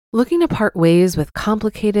Looking to part ways with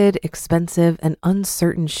complicated, expensive, and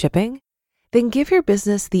uncertain shipping? Then give your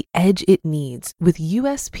business the edge it needs with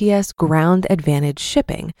USPS Ground Advantage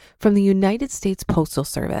shipping from the United States Postal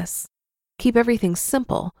Service. Keep everything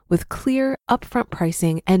simple with clear, upfront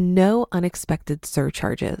pricing and no unexpected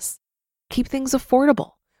surcharges. Keep things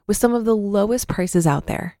affordable with some of the lowest prices out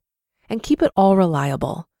there. And keep it all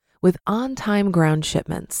reliable with on-time ground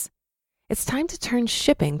shipments. It's time to turn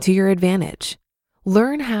shipping to your advantage.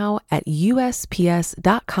 Learn how at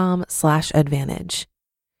USPS.com/advantage.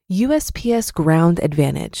 USPS Ground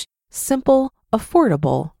Advantage. Simple,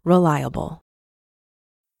 affordable, reliable.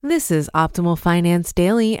 This is Optimal Finance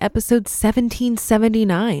Daily, episode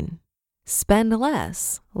 1779. Spend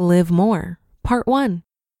Less, Live More, Part 1,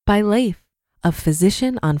 by Leif of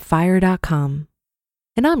physicianonfire.com.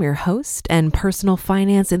 And I'm your host and personal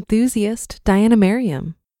finance enthusiast, Diana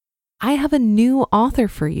Merriam. I have a new author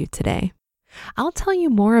for you today. I'll tell you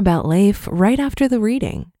more about Leif right after the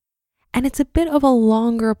reading. And it's a bit of a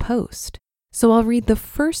longer post, so I'll read the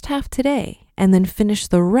first half today and then finish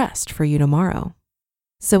the rest for you tomorrow.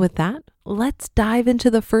 So with that, let's dive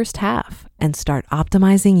into the first half and start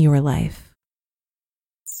optimizing your life.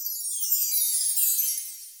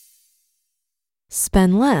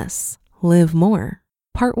 Spend Less, Live More,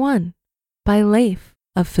 Part 1, by Leif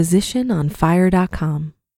of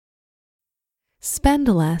physicianonfire.com. Spend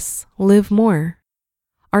less, live more.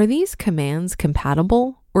 Are these commands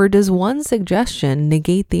compatible, or does one suggestion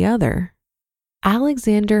negate the other?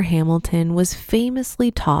 Alexander Hamilton was famously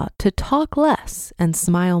taught to talk less and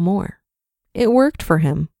smile more. It worked for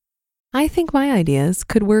him. I think my ideas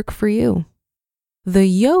could work for you. The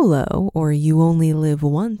YOLO, or you only live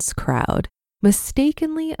once crowd,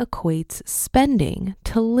 mistakenly equates spending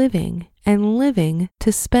to living and living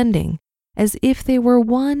to spending, as if they were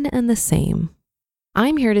one and the same.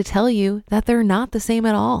 I'm here to tell you that they're not the same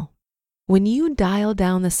at all. When you dial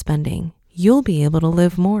down the spending, you'll be able to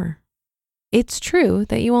live more. It's true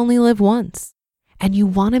that you only live once, and you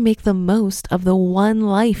want to make the most of the one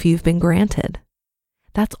life you've been granted.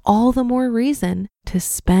 That's all the more reason to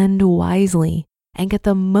spend wisely and get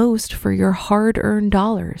the most for your hard-earned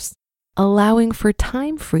dollars, allowing for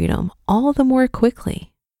time freedom all the more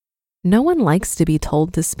quickly. No one likes to be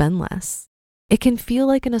told to spend less. It can feel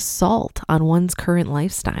like an assault on one's current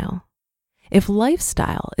lifestyle. If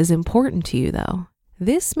lifestyle is important to you, though,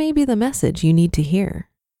 this may be the message you need to hear.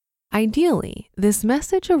 Ideally, this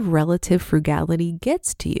message of relative frugality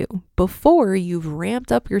gets to you before you've ramped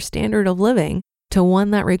up your standard of living to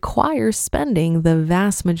one that requires spending the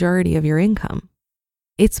vast majority of your income.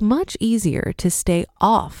 It's much easier to stay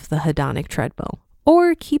off the hedonic treadmill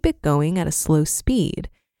or keep it going at a slow speed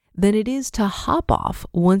than it is to hop off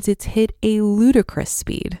once it's hit a ludicrous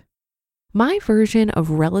speed. My version of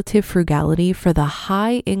relative frugality for the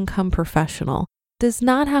high-income professional does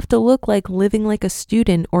not have to look like living like a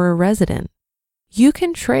student or a resident. You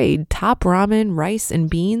can trade top ramen, rice, and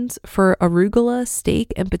beans for arugula,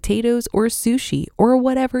 steak, and potatoes, or sushi, or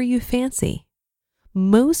whatever you fancy.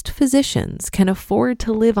 Most physicians can afford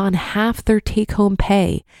to live on half their take-home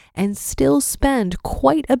pay and still spend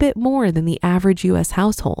quite a bit more than the average U.S.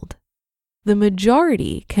 household. The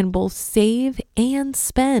majority can both save and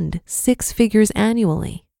spend 6 figures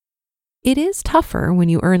annually. It is tougher when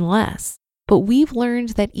you earn less, but we've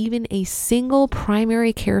learned that even a single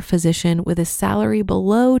primary care physician with a salary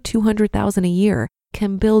below $200,000 a year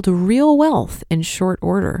can build real wealth in short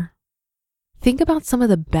order. Think about some of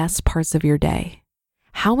the best parts of your day.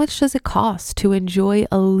 How much does it cost to enjoy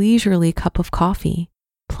a leisurely cup of coffee,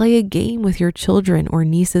 play a game with your children or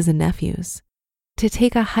nieces and nephews, to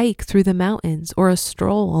take a hike through the mountains or a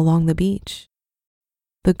stroll along the beach?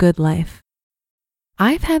 The good life.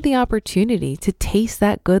 I've had the opportunity to taste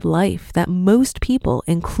that good life that most people,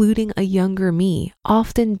 including a younger me,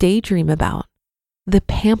 often daydream about. The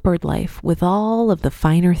pampered life with all of the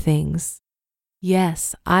finer things.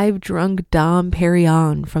 Yes, I've drunk Dom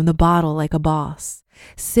Perignon from the bottle like a boss,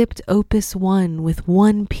 sipped Opus One with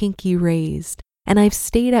one pinky raised, and I've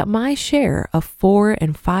stayed at my share of 4-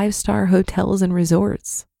 and 5-star hotels and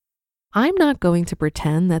resorts. I'm not going to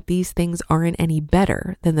pretend that these things aren't any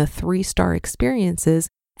better than the 3-star experiences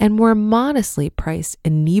and more modestly priced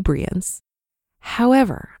inebriants.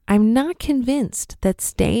 However, I'm not convinced that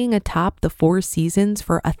staying atop the Four Seasons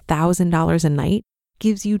for $1,000 a night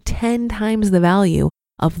gives you 10 times the value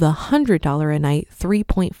of the $100 a night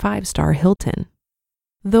 3.5-star Hilton.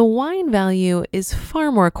 The wine value is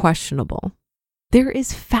far more questionable. There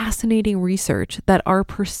is fascinating research that our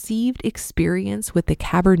perceived experience with the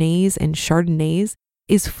Cabernets and Chardonnays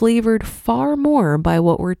is flavored far more by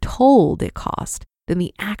what we're told it cost than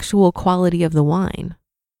the actual quality of the wine.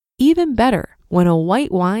 Even better, when a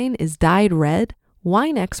white wine is dyed red,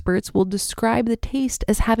 wine experts will describe the taste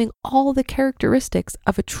as having all the characteristics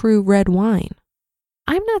of a true red wine.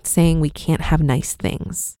 I'm not saying we can't have nice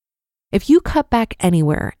things. If you cut back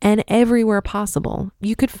anywhere and everywhere possible,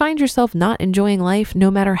 you could find yourself not enjoying life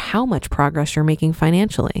no matter how much progress you're making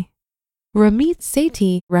financially. Ramit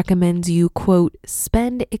Sethi recommends you, quote,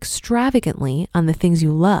 spend extravagantly on the things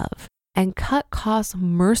you love and cut costs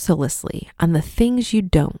mercilessly on the things you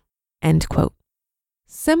don't, end quote.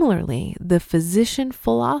 Similarly, the physician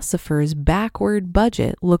philosopher's backward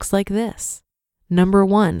budget looks like this. Number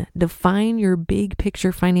 1, define your big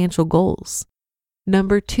picture financial goals.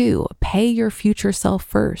 Number 2, pay your future self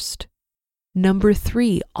first. Number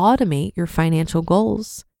 3, automate your financial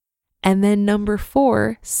goals. And then number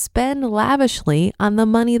 4, spend lavishly on the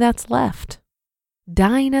money that's left.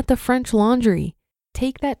 Dine at the French Laundry.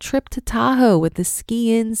 Take that trip to Tahoe with the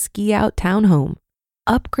ski in, ski out townhome.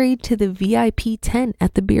 Upgrade to the VIP tent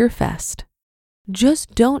at the beer fest.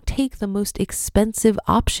 Just don't take the most expensive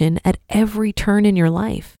option at every turn in your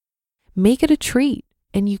life. Make it a treat,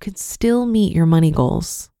 and you can still meet your money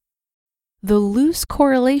goals. The loose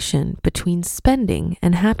correlation between spending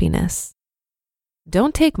and happiness.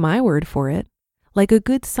 Don't take my word for it. Like a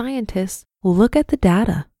good scientist, look at the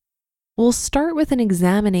data. We'll start with an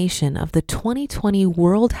examination of the 2020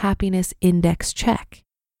 World Happiness Index check,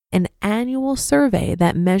 an annual survey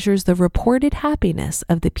that measures the reported happiness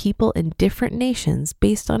of the people in different nations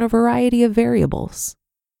based on a variety of variables.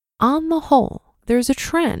 On the whole, there's a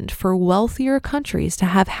trend for wealthier countries to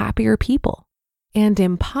have happier people and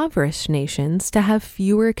impoverished nations to have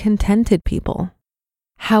fewer contented people.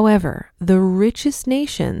 However, the richest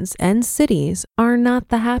nations and cities are not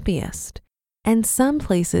the happiest, and some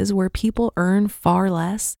places where people earn far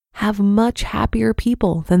less have much happier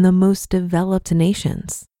people than the most developed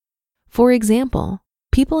nations. For example,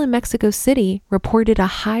 people in Mexico City reported a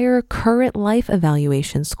higher current life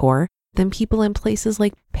evaluation score than people in places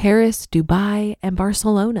like Paris, Dubai, and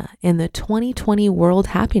Barcelona in the 2020 World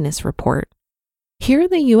Happiness Report. Here in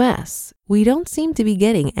the US, we don't seem to be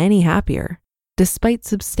getting any happier, despite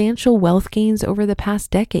substantial wealth gains over the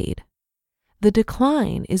past decade. The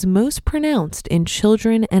decline is most pronounced in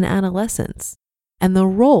children and adolescents, and the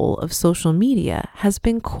role of social media has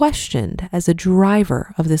been questioned as a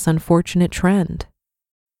driver of this unfortunate trend.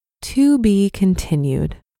 To be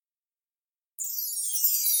continued.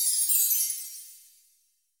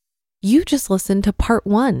 You just listened to part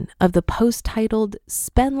 1 of the post titled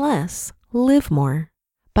Spend Less, Live More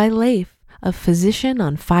by Leif of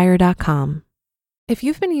physicianonfire.com. If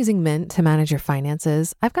you've been using Mint to manage your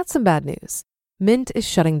finances, I've got some bad news. Mint is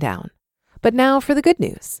shutting down. But now for the good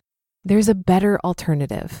news. There's a better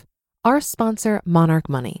alternative. Our sponsor, Monarch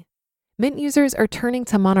Money. Mint users are turning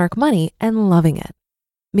to Monarch Money and loving it.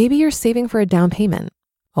 Maybe you're saving for a down payment,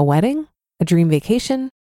 a wedding, a dream vacation,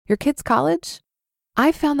 your kid's college.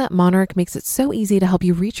 I found that Monarch makes it so easy to help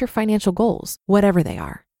you reach your financial goals, whatever they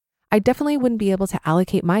are. I definitely wouldn't be able to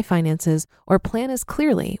allocate my finances or plan as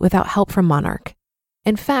clearly without help from Monarch.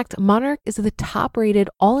 In fact, Monarch is the top-rated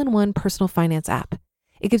all-in-one personal finance app.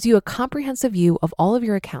 It gives you a comprehensive view of all of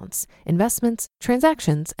your accounts, investments,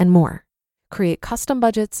 transactions, and more. Create custom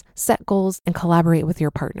budgets, set goals, and collaborate with your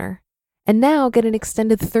partner. And now get an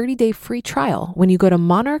extended 30-day free trial when you go to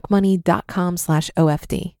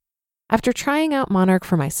monarchmoney.com/OFD. After trying out Monarch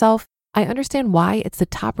for myself, I understand why it's the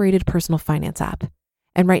top-rated personal finance app.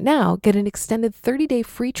 And right now, get an extended 30-day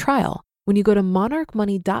free trial when you go to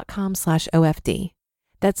monarchmoney.com/OFD.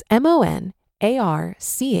 That's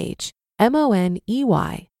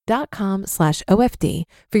monarchmoney.com/OFD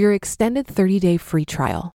for your extended 30-day free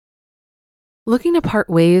trial. Looking to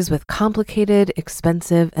part ways with complicated,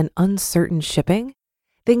 expensive, and uncertain shipping?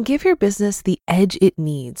 Then give your business the edge it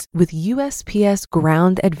needs with USPS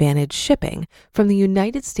Ground Advantage shipping from the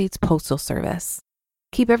United States Postal Service.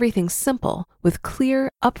 Keep everything simple with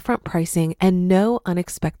clear, upfront pricing and no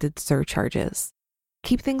unexpected surcharges.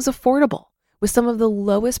 Keep things affordable with some of the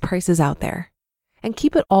lowest prices out there. And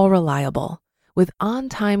keep it all reliable with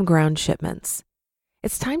on-time ground shipments.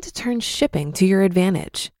 It's time to turn shipping to your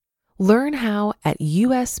advantage. Learn how at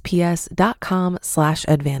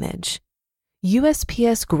USPS.com/advantage.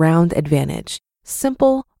 USPS Ground Advantage.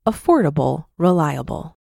 Simple, affordable,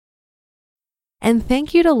 reliable. And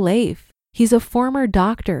thank you to Leif. He's a former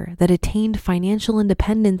doctor that attained financial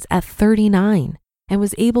independence at 39 and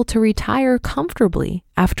was able to retire comfortably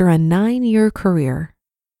after a 9-year career.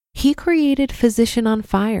 He created Physician on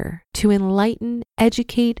Fire to enlighten,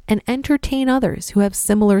 educate, and entertain others who have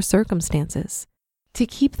similar circumstances, to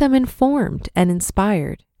keep them informed and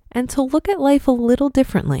inspired, and to look at life a little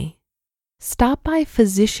differently. Stop by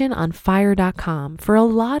physicianonfire.com for a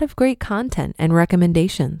lot of great content and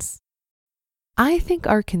recommendations. I think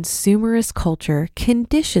our consumerist culture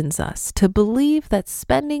conditions us to believe that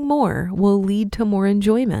spending more will lead to more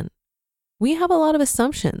enjoyment. We have a lot of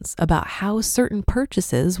assumptions about how certain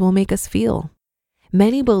purchases will make us feel.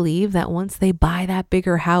 Many believe that once they buy that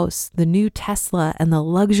bigger house, the new Tesla, and the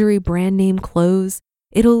luxury brand name clothes,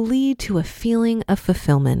 it'll lead to a feeling of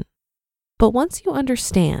fulfillment. But once you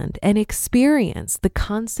understand and experience the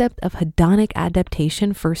concept of hedonic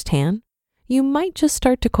adaptation firsthand, you might just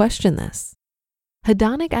start to question this.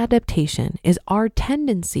 Hedonic adaptation is our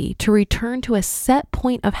tendency to return to a set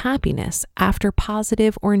point of happiness after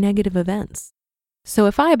positive or negative events. So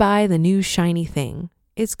if I buy the new shiny thing,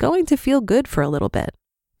 it's going to feel good for a little bit,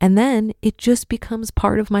 and then it just becomes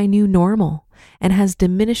part of my new normal and has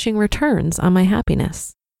diminishing returns on my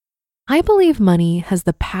happiness. I believe money has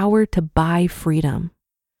the power to buy freedom,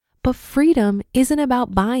 but freedom isn't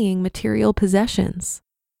about buying material possessions.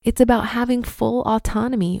 It's about having full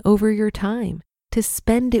autonomy over your time to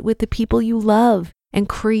spend it with the people you love and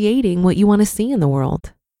creating what you want to see in the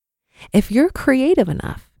world. If you're creative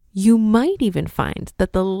enough, you might even find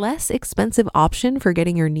that the less expensive option for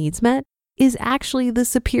getting your needs met is actually the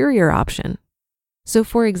superior option. So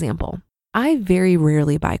for example, I very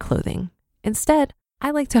rarely buy clothing. Instead, I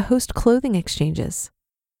like to host clothing exchanges.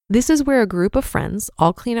 This is where a group of friends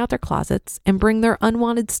all clean out their closets and bring their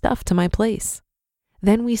unwanted stuff to my place.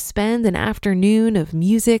 Then we spend an afternoon of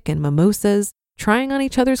music and mimosas, trying on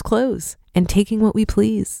each other's clothes and taking what we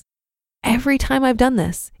please. Every time I've done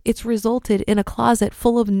this, it's resulted in a closet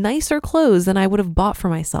full of nicer clothes than I would have bought for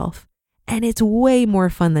myself. And it's way more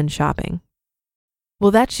fun than shopping. Well,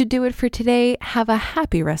 that should do it for today. Have a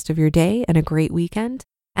happy rest of your day and a great weekend.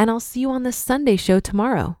 And I'll see you on the Sunday show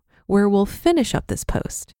tomorrow, where we'll finish up this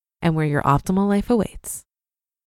post and where your optimal life awaits.